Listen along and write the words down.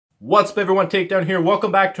What's up everyone, Takedown here.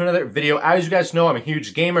 Welcome back to another video. As you guys know, I'm a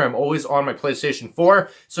huge gamer. I'm always on my PlayStation 4.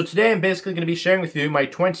 So today I'm basically going to be sharing with you my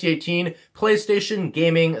 2018 PlayStation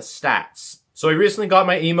gaming stats. So I recently got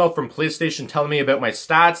my email from PlayStation telling me about my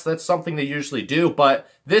stats. That's something they usually do, but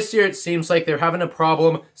this year it seems like they're having a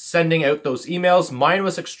problem sending out those emails. Mine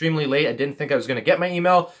was extremely late. I didn't think I was going to get my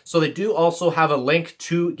email. So they do also have a link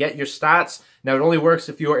to get your stats. Now it only works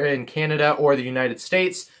if you are in Canada or the United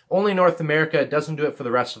States. Only North America. It doesn't do it for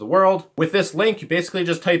the rest of the world. With this link, you basically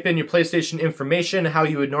just type in your PlayStation information, how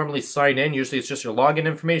you would normally sign in. Usually it's just your login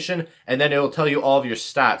information, and then it will tell you all of your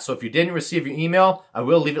stats. So if you didn't receive your email, I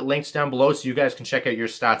will leave it linked down below so you guys can check out your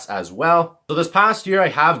stats as well. So this past year, I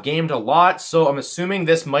have gamed a lot, so I'm assuming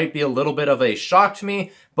this might be a little bit of a shock to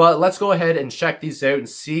me, but let's go ahead and check these out and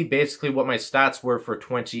see basically what my stats were for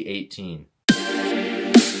 2018.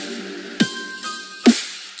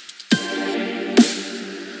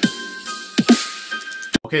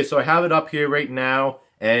 Okay, so I have it up here right now,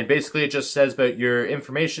 and basically it just says about your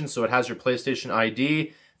information, so it has your PlayStation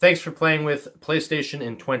ID. Thanks for playing with PlayStation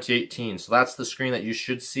in 2018. So that's the screen that you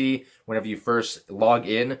should see whenever you first log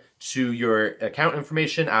in to your account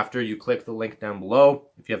information after you click the link down below,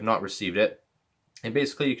 if you have not received it. And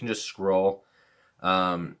basically you can just scroll.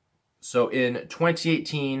 So in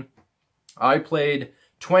 2018, I played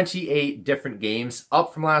 28 different games,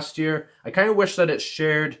 up from last year. I kind of wish that it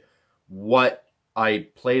shared what I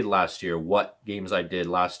played last year, what games I did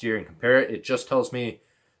last year, and compare it. It just tells me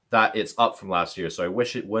that it's up from last year, so I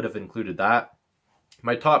wish it would have included that.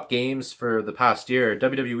 My top games for the past year are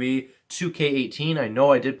WWE 2K18. I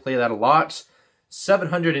know I did play that a lot.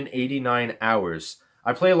 789 hours.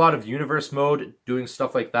 I play a lot of universe mode, doing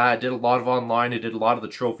stuff like that. I did a lot of online. I did a lot of the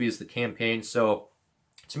trophies, the campaign, so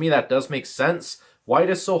to me that does make sense why it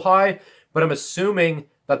is so high, but I'm assuming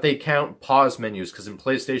that they count pause menus, because in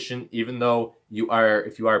PlayStation, even though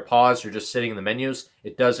if you are paused, you're just sitting in the menus,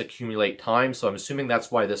 it does accumulate time, so I'm assuming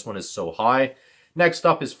that's why this one is so high. Next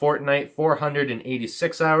up is Fortnite,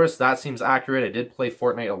 486 hours. That seems accurate. I did play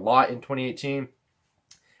Fortnite a lot in 2018.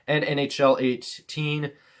 And NHL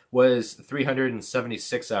 18 was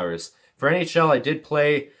 376 hours. For NHL, I did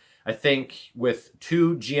play, I think, with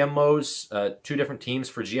two GM modes, two different teams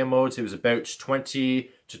for GM modes. It was about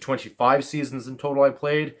 20 to 25 seasons in total I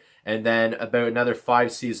played, and then about another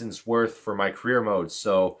 5 seasons worth for my career mode.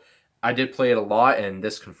 So I did play it a lot, and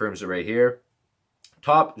this confirms it right here.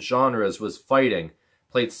 Top genres was fighting.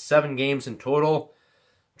 Played 7 games in total.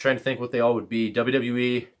 I'm trying to think what they all would be.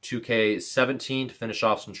 WWE 2K17 to finish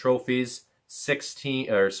off some trophies. 18,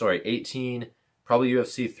 probably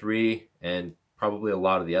UFC 3, and probably a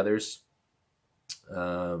lot of the others.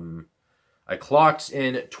 I clocked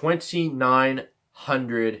in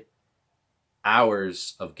 2,900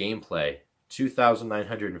 hours of gameplay,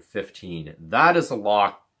 2,915. That is a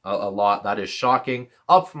lot. That is shocking.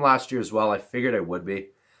 Up from last year as well. I figured I would be.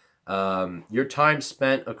 Your time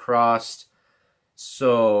spent across.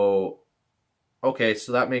 Okay,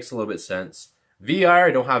 so that makes a little bit sense. VR,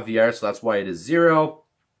 I don't have VR, so that's why it is 0.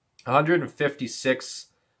 156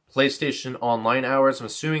 PlayStation Online hours. I'm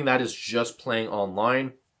assuming that is just playing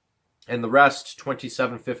online. And the rest,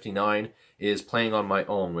 2759, is playing on my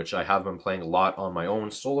own, which I have been playing a lot on my own.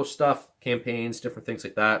 Solo stuff, campaigns, different things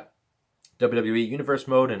like that. WWE Universe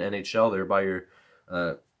Mode and NHL, they're by your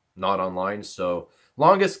not online. So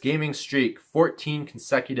longest gaming streak, 14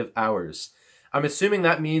 consecutive hours. I'm assuming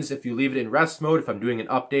that means if you leave it in rest mode, if I'm doing an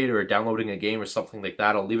update or downloading a game or something like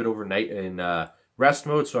that, I'll leave it overnight in rest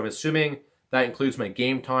mode. So I'm assuming that includes my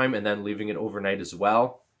game time and then leaving it overnight as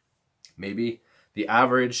well. Maybe. The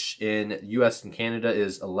average in US and Canada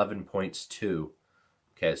is 11.2.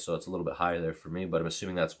 Okay, so it's a little bit higher there for me, but I'm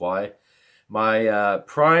assuming that's why. My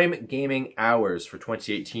prime gaming hours for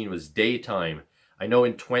 2018 was daytime. I know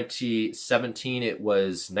in 2017 it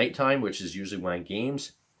was nighttime, which is usually when I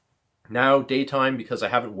gamed. Now daytime, because I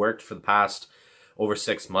haven't worked for the past over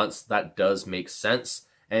 6 months, that does make sense.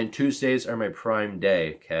 And Tuesdays are my prime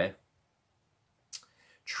day, okay?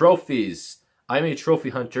 Trophies. I'm a trophy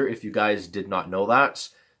hunter, if you guys did not know that.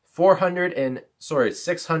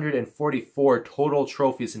 644 total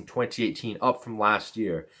trophies in 2018, up from last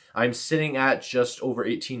year. I'm sitting at just over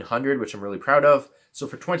 1,800, which I'm really proud of. So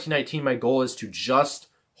for 2019, my goal is to just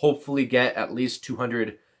hopefully get at least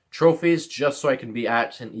 200 trophies, just so I can be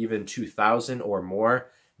at an even 2,000 or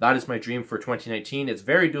more. That is my dream for 2019. It's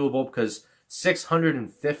very doable because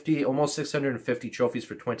 650, almost 650 trophies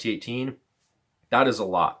for 2018, that is a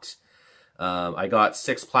lot. I got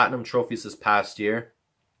 6 platinum trophies this past year.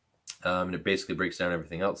 And it basically breaks down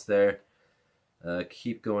everything else there.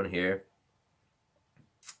 Keep going here.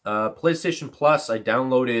 PlayStation Plus, I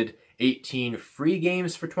downloaded 18 free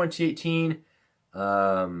games for 2018.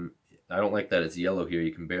 I don't like that it's yellow here.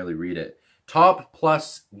 You can barely read it. Top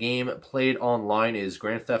plus game played online is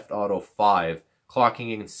Grand Theft Auto 5,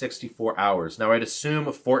 clocking in 64 hours. Now, I'd assume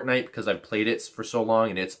Fortnite, because I've played it for so long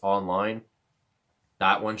and it's online,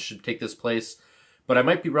 that one should take this place. But I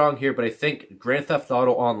might be wrong here, but I think Grand Theft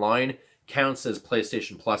Auto Online counts as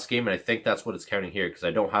PlayStation Plus game, and I think that's what it's counting here, because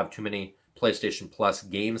I don't have too many PlayStation Plus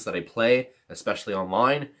games that I play, especially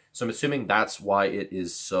online. So I'm assuming that's why it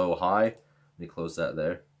is so high. Let me close that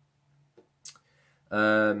there.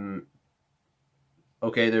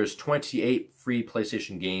 Okay, there's 28 free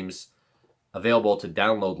PlayStation games available to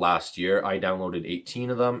download last year. I downloaded 18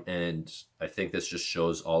 of them, and I think this just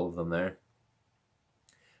shows all of them there.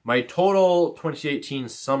 My total 2018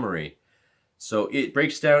 summary. So it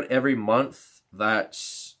breaks down every month.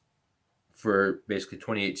 That's for basically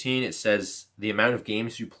 2018. It says the amount of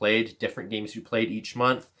games you played, different games you played each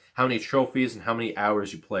month, how many trophies, and how many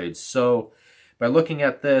hours you played. So by looking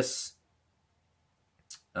at this,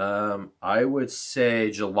 I would say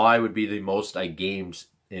July would be the most I gamed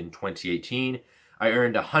in 2018. I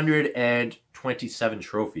earned 127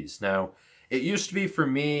 trophies. Now, it used to be for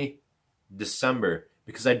me December,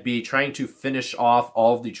 because I'd be trying to finish off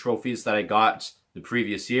all of the trophies that I got the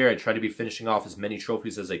previous year. I'd try to be finishing off as many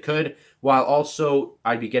trophies as I could, while also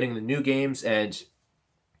I'd be getting the new games and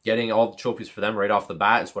getting all the trophies for them right off the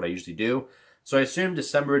bat is what I usually do. So I assumed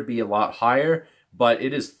December would be a lot higher, but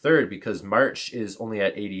it is third because March is only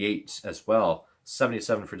at 88 as well.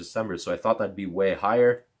 77 for December, so I thought that'd be way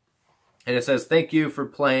higher. And it says, thank you for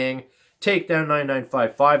playing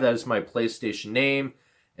Takedown9955. That is my PlayStation name.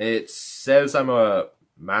 It says I'm a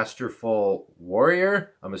masterful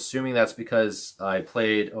warrior. I'm assuming that's because I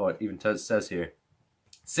played, oh, it even says here,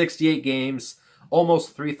 68 games,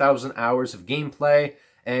 almost 3,000 hours of gameplay,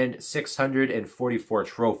 and 644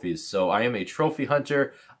 trophies. So I am a trophy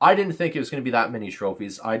hunter. I didn't think it was going to be that many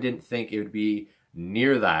trophies. I didn't think it would be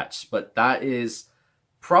near that, but that is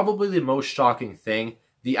probably the most shocking thing.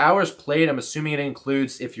 The hours played, I'm assuming it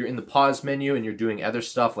includes if you're in the pause menu and you're doing other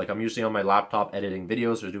stuff, like I'm usually on my laptop editing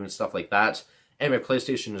videos or doing stuff like that, and my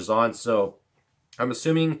PlayStation is on, so I'm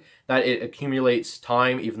assuming that it accumulates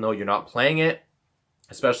time even though you're not playing it,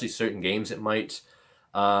 especially certain games it might.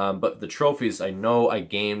 But the trophies, I know I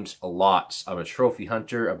gamed a lot. I'm a trophy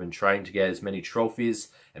hunter. I've been trying to get as many trophies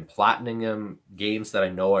and platining games that I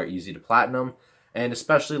know are easy to platinum, and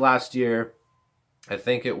especially last year, I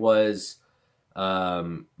think it was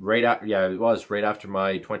right after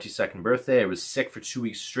my 22nd birthday. I was sick for 2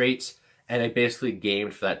 weeks straight, and I basically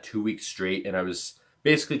gamed for that 2 weeks straight, and I was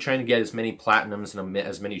basically trying to get as many platinums and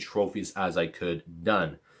as many trophies as I could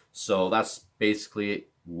done. So that's basically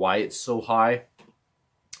why it's so high.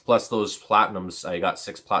 Plus those platinums, I got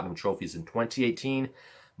 6 platinum trophies in 2018.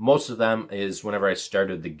 Most of them is whenever I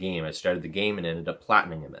started the game. I started the game and ended up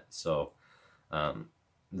platinuming it. So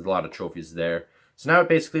there's a lot of trophies there. So now it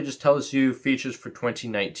basically just tells you features for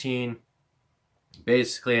 2019.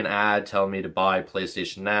 Basically an ad telling me to buy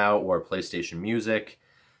PlayStation Now or PlayStation Music.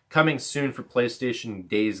 Coming soon for PlayStation,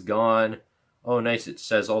 Days Gone. Oh, nice. It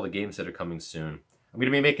says all the games that are coming soon. I'm going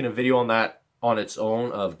to be making a video on that on its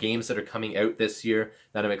own of games that are coming out this year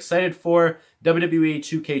that I'm excited for. WWE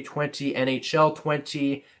 2K20, NHL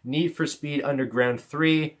 20, Need for Speed Underground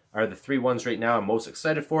 3 are the 3 ones right now I'm most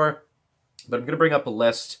excited for. But I'm going to bring up a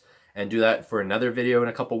list and do that for another video in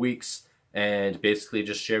a couple weeks, and basically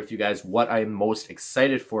just share with you guys what I'm most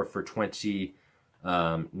excited for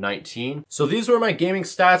 2019. So these were my gaming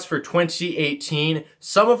stats for 2018.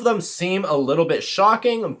 Some of them seem a little bit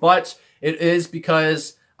shocking, but it is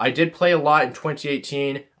because I did play a lot in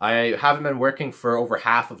 2018. I haven't been working for over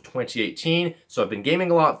half of 2018, so I've been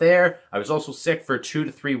gaming a lot there. I was also sick for 2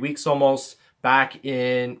 to 3 weeks almost back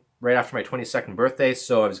in right after my 22nd birthday,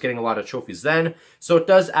 so I was getting a lot of trophies then. So it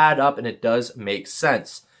does add up and it does make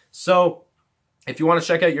sense. So if you want to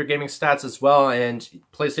check out your gaming stats as well and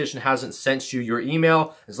PlayStation hasn't sent you your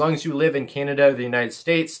email, as long as you live in Canada or the United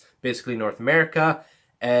States, basically North America,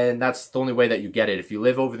 and that's the only way that you get it. If you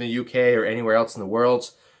live over in the UK or anywhere else in the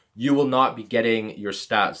world, you will not be getting your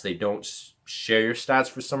stats. They don't share your stats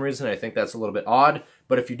for some reason. I think that's a little bit odd.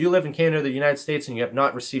 But if you do live in Canada or the United States and you have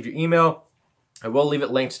not received your email, I will leave it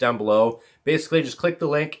linked down below. Basically, just click the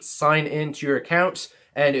link, sign into your account,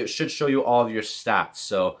 and it should show you all of your stats.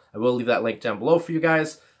 So I will leave that link down below for you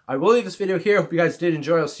guys. I will leave this video here. Hope you guys did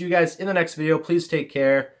enjoy. I'll see you guys in the next video. Please take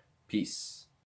care. Peace.